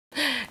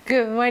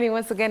Good morning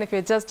once again. If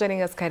you're just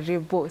joining us,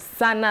 Karibu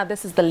Sana.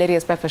 This is the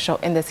Ladies Breakfast Show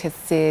in this here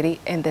city,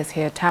 in this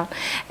here town.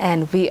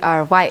 And we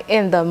are Why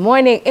in the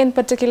Morning. In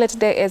particular,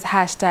 today is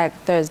hashtag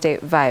Thursday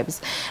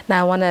Vibes.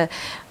 Now, I want to...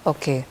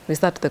 Okay, we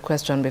start the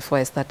question before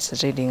I start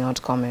reading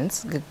out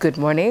comments. Good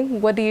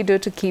morning. What do you do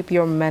to keep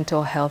your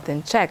mental health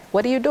in check?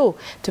 What do you do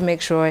to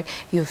make sure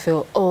you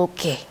feel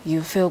okay,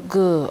 you feel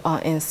good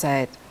on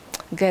inside?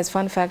 Guys,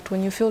 fun fact,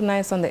 when you feel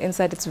nice on the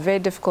inside, it's very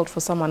difficult for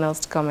someone else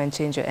to come and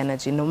change your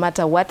energy, no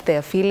matter what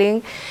they're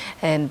feeling.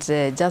 And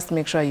just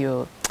make sure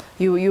you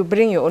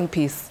bring your own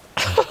peace.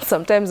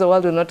 Sometimes the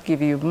world will not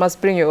give you. You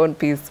must bring your own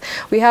peace.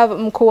 We have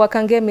Mkoa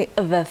Kangemi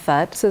the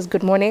third. Says,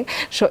 good morning.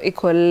 Show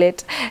equal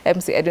late.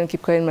 MC Edwin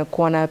keep calling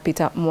Mekwana.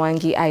 Peter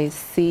Mwangi, I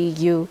see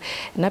you.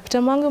 Na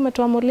Peter Mwangi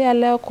umetuamulia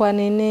leo kwa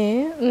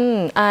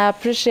nini? I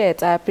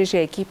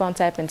appreciate. Keep on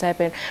typing.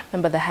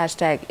 Remember the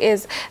hashtag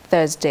is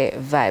Thursday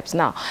Vibes.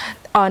 Now,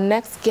 our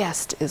next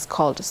guest is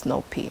called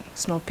Snow P.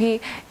 Snow P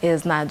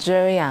is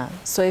Nigerian.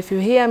 So if you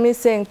hear me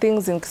saying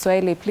things in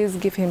Kiswahili, please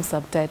give him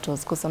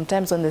subtitles, because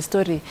sometimes on the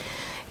story,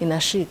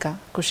 inashika,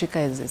 kushika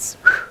is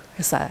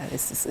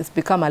it's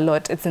become a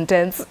lot. It's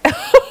intense.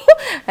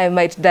 I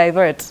might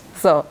divert.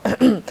 So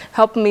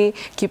help me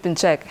keep in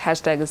check.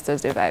 Hashtag is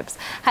Thursday Vibes.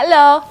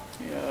 Hello.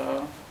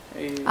 Yeah.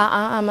 Hey.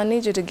 I'm gonna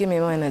need you to give me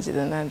more energy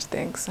than that.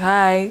 Thanks.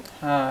 Hi.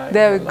 Hi.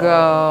 There we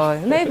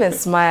go. Not even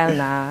smile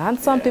now. And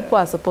some people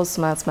are supposed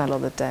to smile all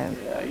the time.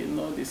 Yeah, you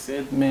know, they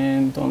said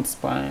men don't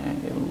smile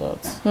a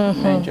lot.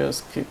 Men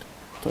just keep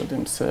to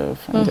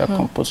themselves and their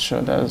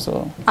composure, that's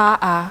all.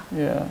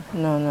 Yeah.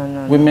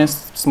 No. Women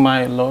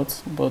smile a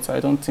lot, but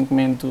I don't think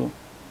men do.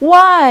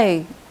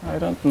 Why? I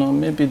don't know.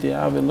 Maybe they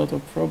have a lot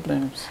of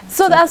problems.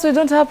 So that's why we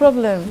don't have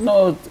problems?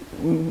 No,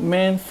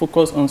 men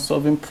focus on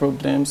solving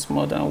problems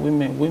more than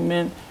women.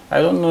 Women, I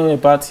don't know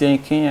about here in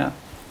Kenya,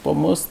 but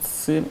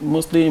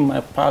mostly in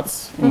my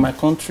parts, in my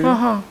country,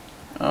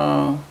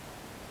 the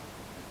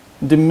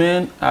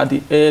men are the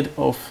head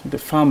of the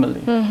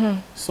family.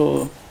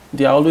 So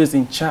they are always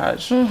in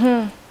charge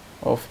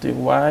of the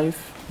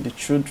wife, the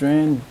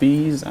children,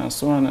 bees, and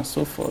so on and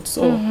so forth.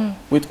 So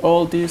with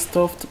all this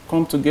stuff to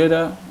come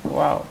together,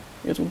 wow,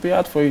 it will be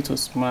hard for you to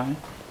smile.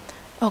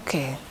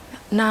 Okay,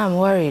 now I'm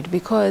worried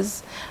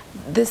because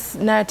this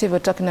narrative we're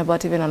talking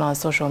about even on our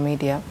social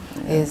media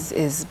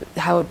is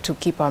how to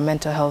keep our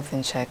mental health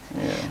in check.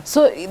 Yeah.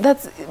 So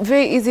that's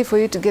very easy for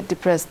you to get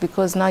depressed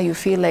because now you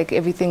feel like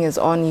everything is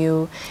on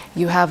you.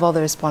 You have all the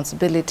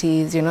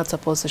responsibilities. You're not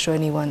supposed to show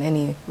anyone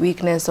any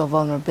weakness or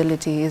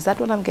vulnerability. Is that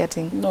what I'm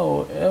getting?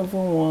 No,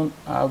 everyone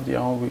have their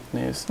own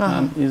weakness,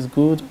 and it's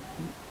good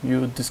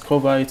you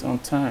discover it on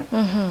time.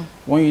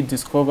 When you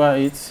discover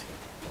it,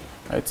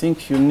 I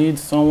think you need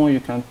someone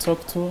you can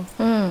talk to.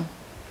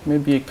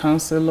 Maybe a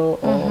counselor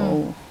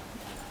or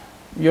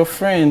your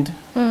friend.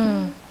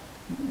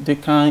 They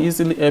can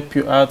easily help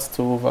you out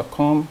to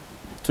overcome,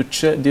 to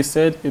check. They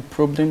said a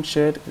problem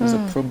shared is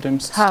a problem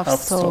half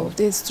solved.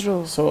 It's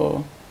true.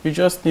 So you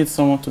just need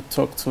someone to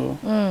talk to.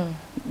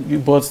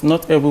 But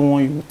not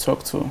everyone you will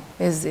talk to.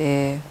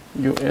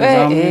 You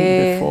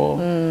examine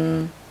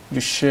before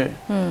you share.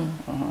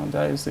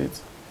 That is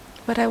it.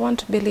 But I want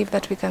to believe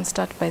that we can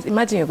start by...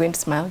 Imagine you're going to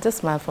smile. Just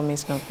smile for me,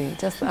 Snoopy.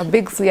 Just a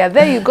big swear.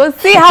 There you go.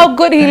 See how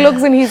good he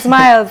looks when he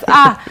smiles.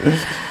 All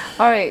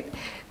right.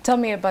 Tell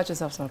me about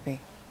yourself, Snoopy.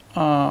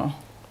 My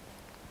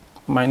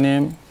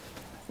name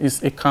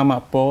is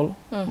Ekama Paul,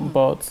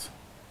 but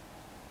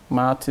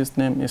my artist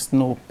name is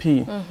Snow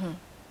P.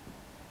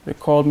 They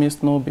call me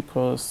Snow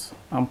because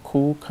I'm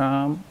cool,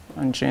 calm,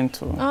 and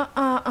gentle.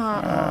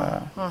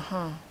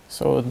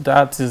 So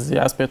that is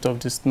the aspect of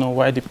the Snow,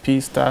 why the P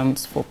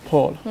stands for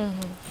Paul.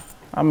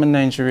 I'm a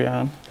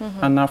Nigerian,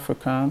 an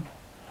African,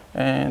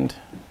 and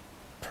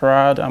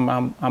proud. I'm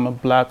a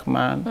black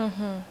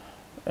man.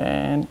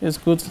 And it's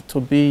good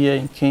to be here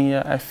in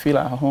Kenya. I feel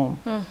at home.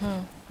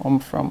 I'm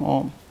from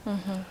home.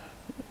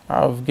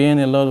 I've gained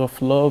a lot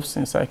of love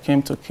since I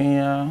came to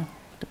Kenya.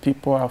 The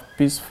people are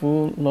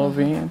peaceful,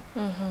 loving,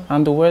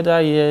 and the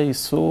weather here is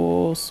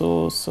so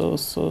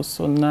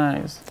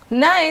nice.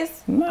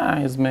 Nice?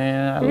 Nice,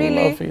 man. I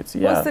love it.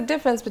 Yeah. What's the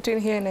difference between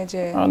here and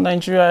Nigeria?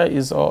 Nigeria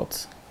is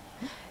hot.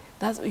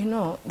 That's, you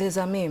know, there's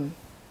a meme.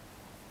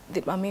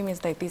 A meme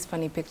is like these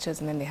funny pictures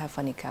and then they have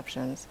funny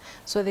captions.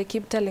 So they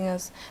keep telling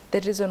us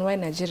the reason why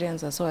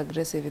Nigerians are so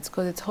aggressive, it's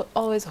because it's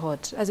always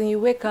hot. As in you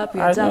wake up,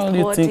 you're just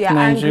hot, you're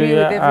angry with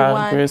everyone.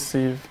 Are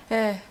aggressive.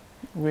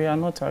 We are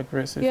not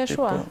aggressive people.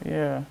 Sure?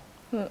 Yeah.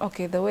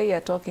 Okay, the way you're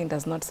talking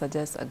does not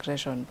suggest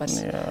aggression, but...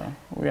 Yeah,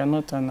 we are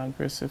not an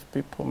aggressive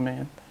people,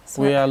 man.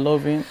 So we are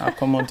loving,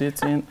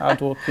 accommodating,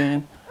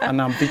 hardworking,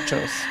 and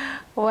ambitious.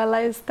 Well,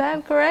 I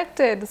stand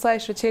corrected, so I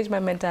should change my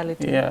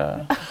mentality.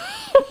 Yeah.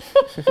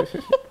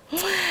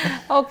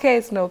 Okay,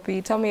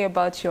 Snoopy, tell me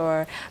about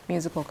your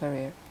musical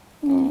career.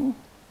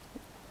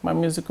 My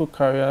musical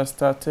career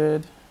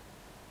started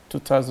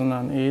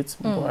 2008,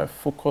 but I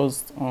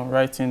focused on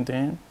writing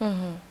then.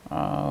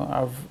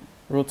 I've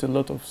wrote a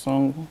lot of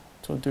songs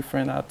to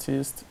different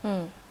artists,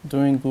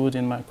 doing good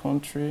in my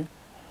country.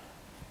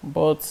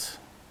 But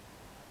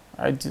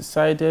I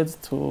decided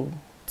to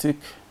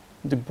take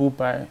the bull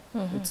by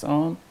its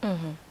own.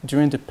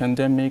 During the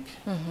pandemic,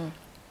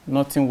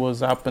 nothing was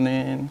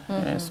happening,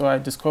 and so I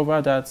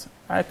discovered that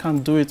I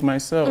can do it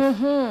myself.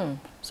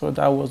 So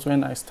that was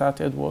when I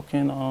started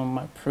working on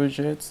my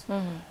projects,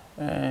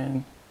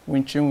 and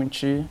Winchi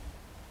Winchi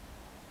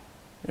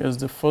is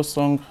the first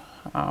song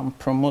I'm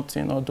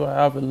promoting, although I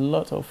have a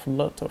lot of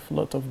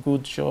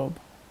good job,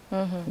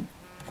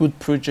 good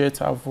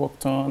projects I've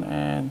worked on,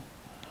 and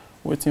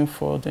waiting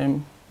for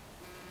them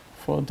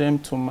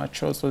to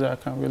mature so that I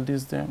can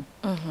release them.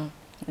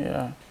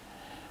 Yeah,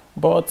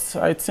 but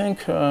I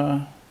think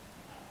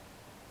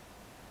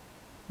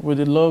with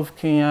the love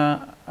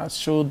Kenya has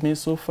showed me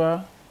so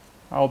far,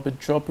 I'll be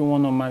doing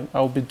one of my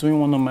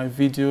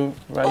videos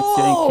right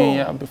here in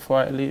Kenya before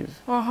I leave.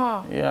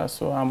 Yeah,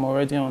 so I'm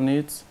already on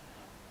it.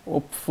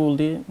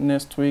 Hopefully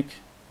next week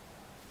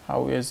I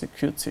will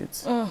execute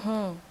it.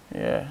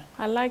 Yeah.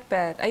 I like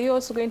that. Are you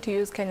also going to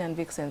use Kenyan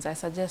vixens? I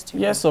suggest you.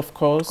 Yes, of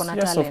course.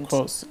 Yes, of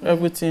course.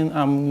 Everything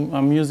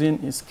I'm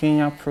using is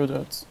Kenyan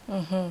products.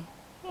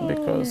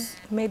 Because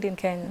made in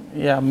Kenya.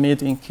 Yeah,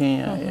 made in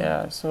Kenya.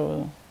 Yeah,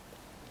 so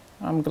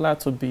I'm glad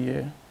to be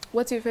here.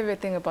 What's your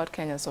favorite thing about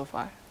Kenya so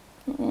far?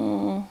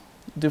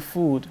 The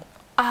food.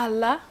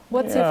 Allah,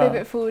 what's your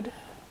favorite food?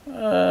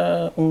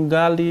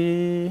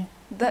 Ungali.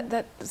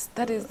 That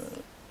is.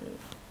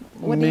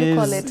 What do you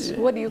call it?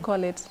 What do you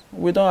call it?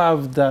 We don't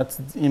have that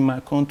in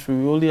my country.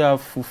 We only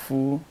have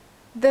fufu.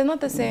 They're not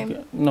the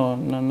same. No,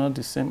 not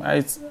the same.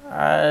 I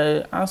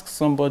asked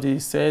somebody. He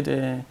said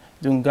the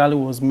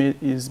ungali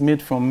is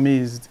made from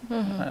maize.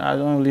 I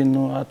don't really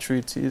know how true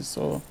it is,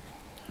 so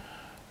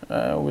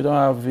we don't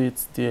have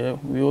it there.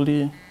 We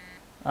only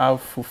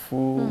have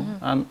fufu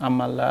and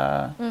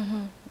amala,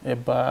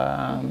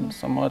 eba, and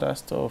some other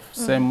stuff,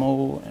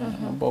 semo,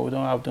 but we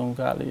don't have the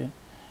ungali.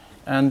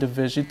 And the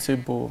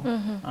vegetable,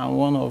 and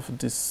one of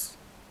this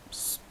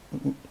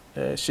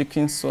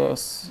chicken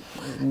sauce,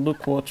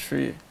 look what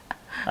tree.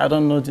 I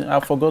don't know,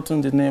 I've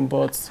forgotten the name,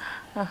 but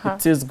it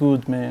tastes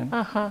good, man.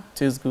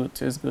 Tastes good.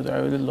 I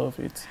really love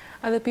it.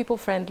 Are the people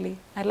friendly?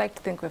 I like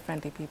to think we're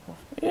friendly people.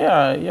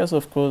 Yeah, yes,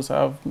 of course.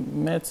 I've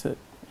met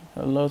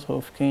a lot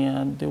of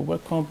Kenyans. They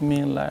welcome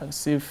me like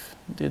as if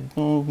they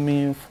know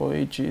me for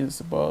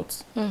ages,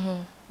 but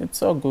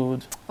it's all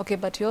good. Okay,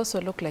 but you also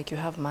look like you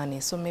have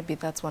money, so maybe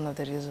that's one of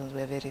the reasons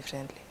we're very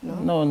friendly, no?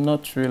 No,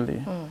 not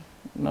really.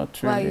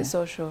 Not really. Why are you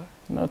so sure?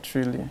 Not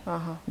really.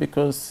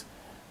 Because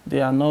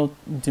they are not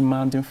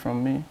demanding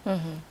from me.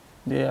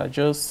 They are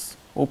just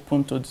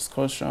open to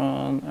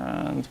discussion,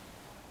 and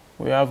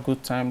we have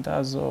good time,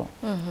 that's all.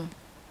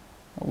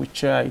 We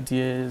share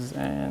ideas,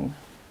 and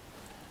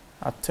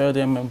I tell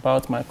them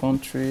about my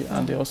country,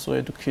 and they also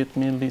educate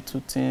me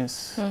little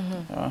things.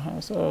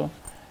 So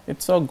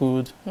it's all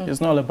good.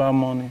 It's not all about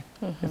money.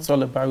 It's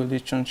all about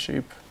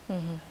relationship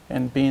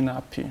and being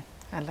happy.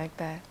 I like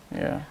that.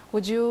 Yeah.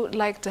 Would you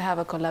like to have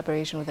a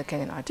collaboration with a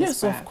Kenyan artist? Yes,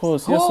 perhaps? of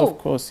course. Yes, of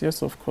course.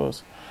 Yes, of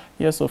course.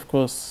 Yes, of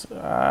course.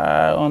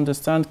 I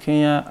understand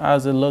Kenya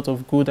has a lot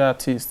of good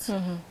artists,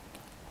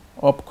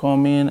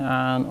 upcoming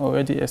and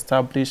already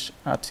established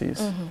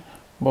artists.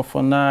 But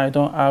for now, I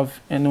don't have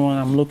anyone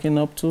I'm looking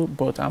up to,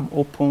 but I'm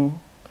open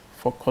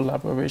for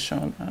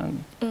collaboration.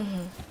 And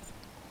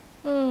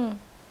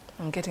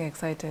I'm getting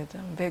excited.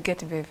 I'm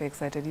getting very, very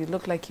excited. You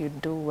look like you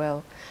do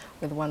well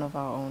with one of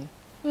our own.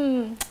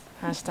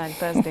 Hashtag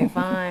Thursday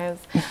vibes.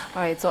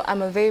 All right, so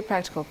I'm a very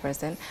practical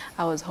person.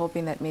 I was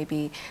hoping that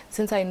maybe,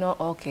 since I know,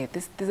 okay,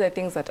 these are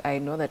things that I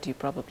know that you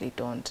probably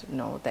don't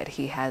know, that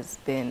he has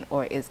been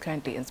or is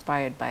currently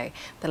inspired by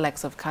the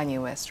likes of Kanye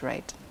West,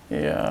 right?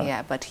 yeah.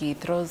 Yeah, but he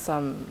throws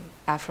some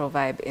Afro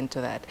vibe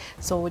into that.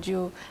 So would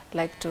you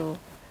like to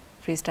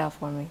freestyle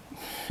for me?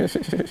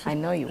 I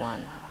know you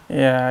want.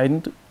 Yeah,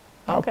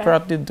 I'll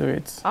probably do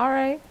it. All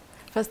right.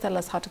 First, tell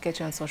us how to get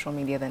you on social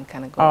media, then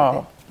kind of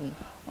go with it.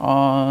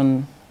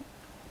 On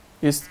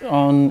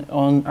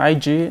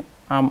IG,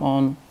 I'm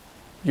on.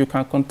 You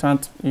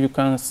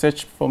can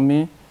search for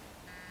me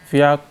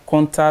via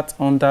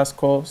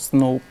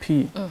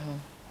contact_Snow_P.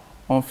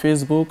 On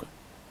Facebook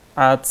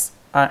at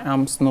I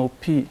am Snow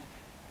P.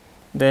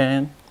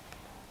 Then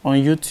on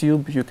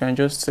YouTube, you can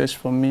just search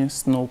for me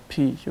Snow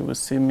P. You will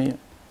see me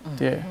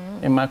there.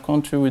 In my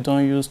country, we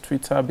don't use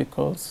Twitter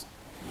because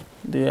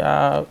they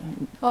are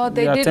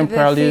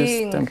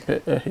temporarily.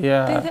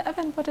 They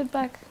haven't put it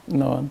back.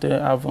 No, they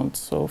haven't.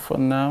 So for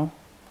now,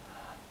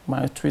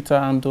 my Twitter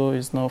handle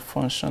is not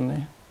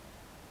functioning.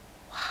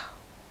 Wow.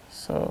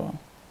 So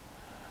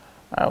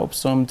I hope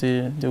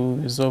someday they will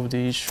resolve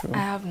the issue. I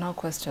have no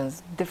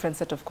questions, different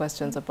set of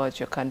questions about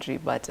your country,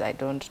 but I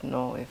don't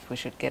know if we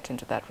should get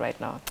into that right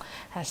now.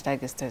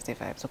 Hashtag is Thursday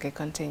vibes. Okay,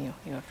 continue.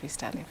 You are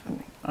freestyling for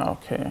me.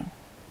 Okay.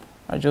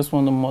 I just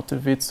want to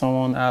motivate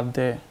someone out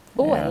there.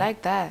 Oh, I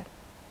like that.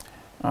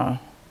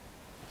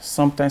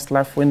 Sometimes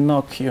life will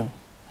knock you.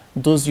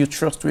 Those you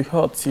trust will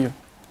hurt you.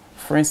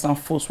 Friends and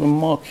foes will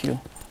mock you,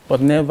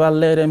 but never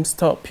let them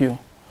stop you.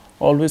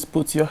 Always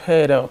put your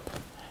head up.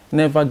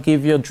 Never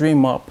give your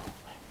dream up.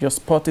 Your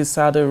spot is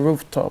at the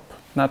rooftop.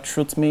 Now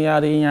truth me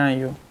out the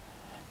you.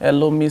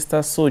 Hello,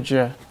 Mr.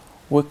 Soldier.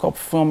 Wake up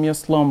from your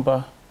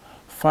slumber.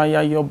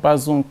 Fire your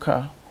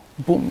bazooka.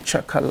 Boom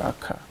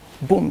chakalaka.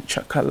 Boom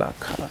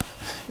chakalaka.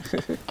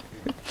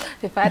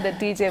 If I had a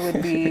DJ,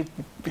 would be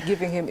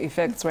giving him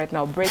effects right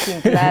now, breaking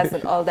glass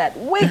and all that.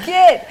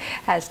 Wicked!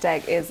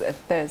 Hashtag is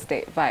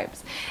Thursday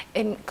Vibes.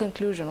 In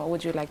conclusion, what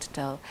would you like to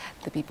tell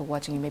the people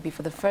watching you? Maybe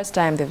for the first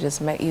time they've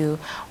just met you,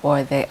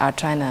 or they are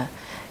trying to,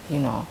 you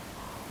know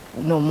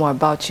more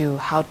about you,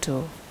 how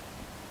to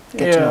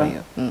get to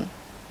know you.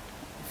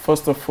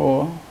 First of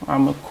all,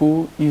 I'm a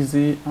cool,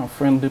 easy, and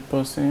friendly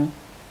person.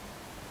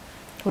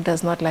 Who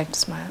does not like to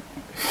smile?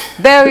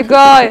 There we go,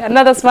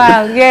 another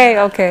smile. Yay,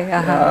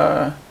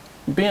 okay.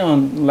 Being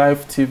on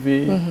live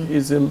TV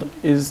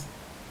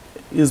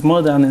is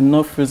more than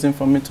enough reason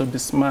for me to be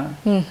smiling,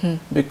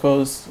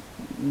 because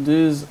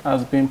this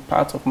has been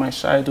part of my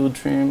childhood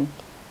dream.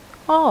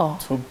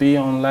 To be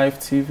on live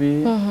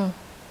TV,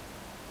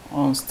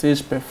 on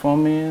stage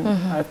performing.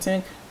 I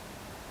think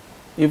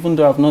even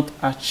though I've not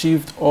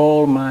achieved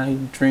all my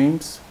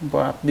dreams,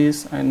 but at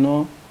least I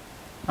know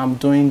I'm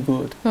doing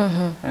good.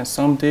 And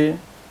someday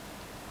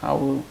I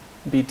will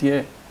be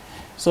there.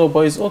 So,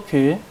 but it's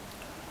okay.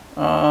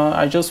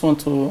 I just want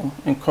to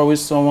encourage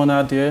someone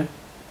out there,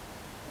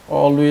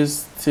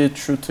 always stay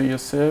true to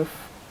yourself.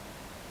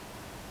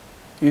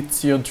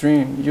 It's your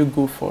dream, you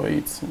go for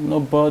it.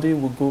 Nobody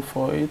will go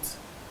for it.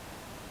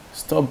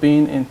 Stop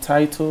being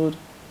entitled,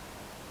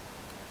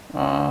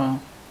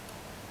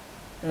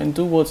 and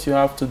do what you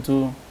have to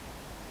do.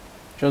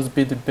 Just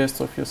be the best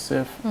of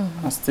yourself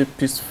and stay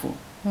peaceful.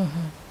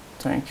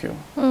 Thank you.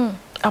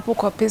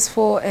 Apoko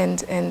peaceful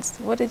and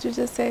what did you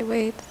just say?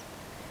 Wait.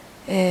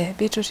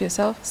 Be true to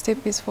yourself, stay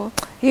peaceful.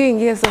 You in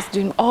years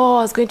dream. Oh,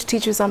 I was going to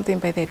teach you something,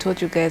 but I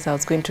told you guys I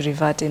was going to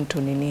revert into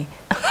Nini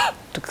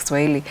to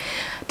Kiswahili.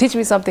 Teach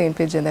me something in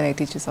Pidgin, then I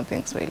teach you something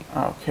in Kiswahili.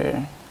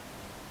 Okay.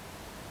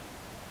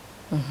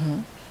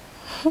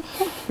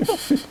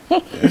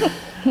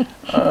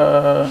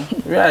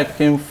 Where I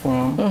came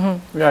from,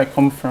 where I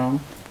come from,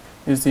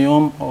 is the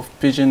home of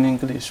Pidgin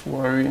English,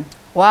 Warri.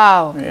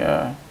 Wow.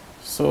 Yeah.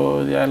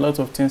 So there are a lot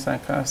of things I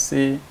can't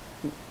say.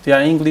 They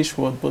are English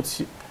words,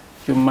 but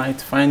you might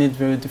find it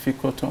very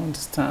difficult to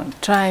understand.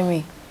 Try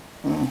me.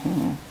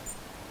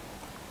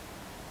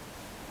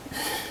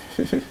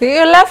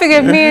 You're laughing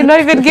at me, not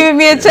even giving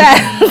me a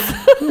chance.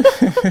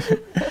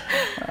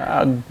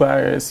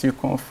 Agbares, you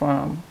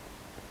confirm.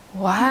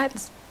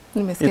 What?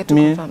 It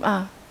means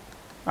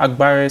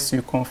Agbares,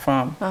 you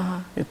confirm.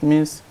 It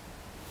means,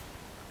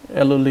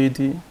 hello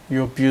lady,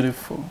 you're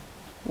beautiful.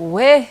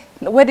 Where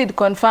did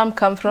confirm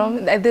come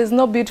from? There's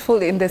no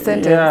beautiful in the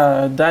sentence.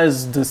 Yeah, that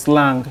is the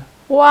slang.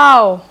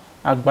 Wow.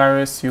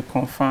 Agbares, you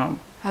confirm.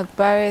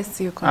 Agbares,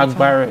 you confirm.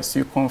 Agbares,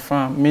 you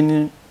confirm,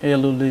 meaning,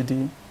 hello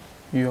lady,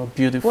 you're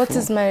beautiful. What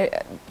is my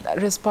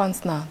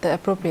response now, the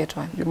appropriate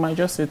one? You might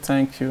just say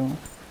thank you.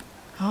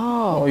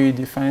 Oh. Or you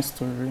define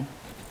story.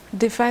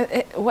 Define,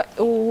 what?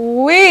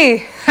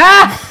 We.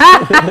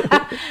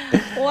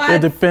 What?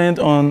 It depends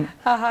on,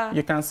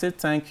 you can say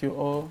thank you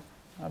or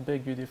I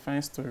beg you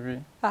define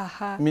story.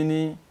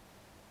 Meaning,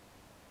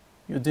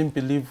 you didn't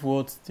believe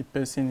what the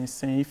person is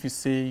saying if you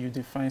say you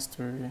define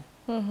story.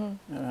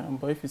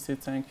 But if you say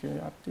thank you,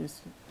 at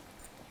least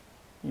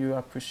you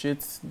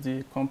appreciate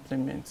the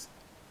compliment.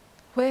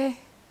 Well,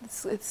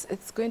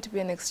 it's going to be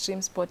an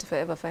extreme sport if I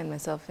ever find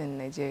myself in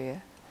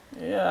Nigeria.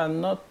 Yeah,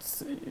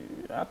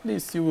 at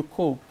least you will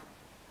cope.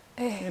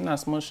 In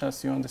as much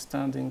as you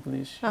understand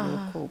English, you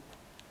will cope.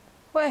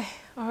 Well,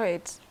 all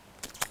right.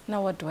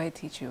 Now what do I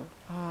teach you?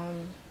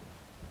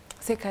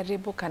 Say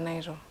karibu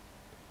kanairo.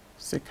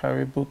 Say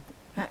karibu.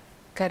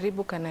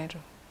 Karibu kanairo.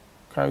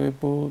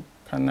 Karibu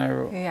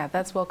kanairo. Yeah,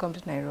 that's welcome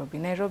to Nairobi.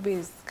 Nairobi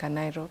is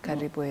kanairo,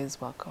 karibu is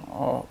welcome.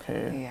 Oh,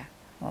 okay. Yeah.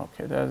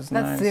 Okay, that's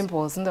nice. That's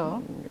simple,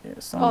 no? Yeah,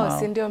 oh,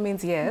 sindio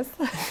means yes.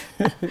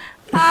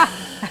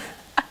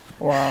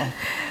 Wow.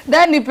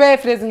 Then you pay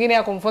phrase ngine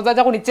ya kumfunza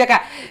acha kunicheka.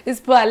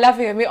 These people are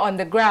laughing at me on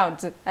the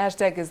ground.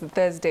 Hashtag is the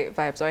Thursday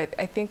Vibes. So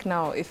I think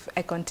now if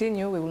I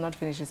continue, we will not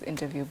finish this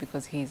interview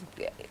because he's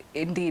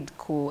indeed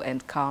cool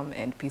and calm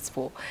and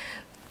peaceful.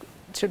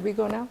 Should we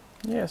go now?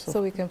 Yes.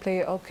 So we can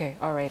play. Okay,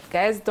 all right,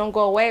 guys, don't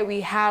go away.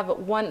 We have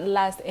one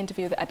last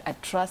interview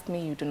that trust me,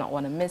 you do not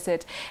want to miss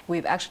it.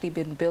 We've actually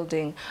been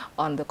building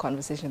on the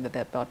conversation that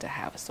they're about to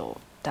have. So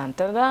dun,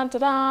 dun, dun,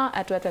 dun, dun,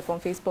 at Y254 on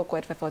Facebook,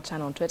 Y254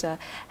 channel on Twitter.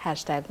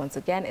 Hashtag once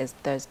again is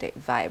Thursday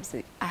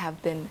Vibes. I have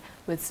been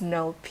with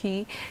Snow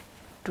P.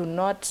 Do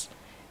not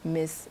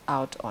miss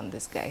out on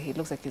this guy. He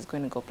looks like he's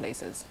going to go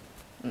places.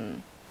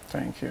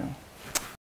 Thank you.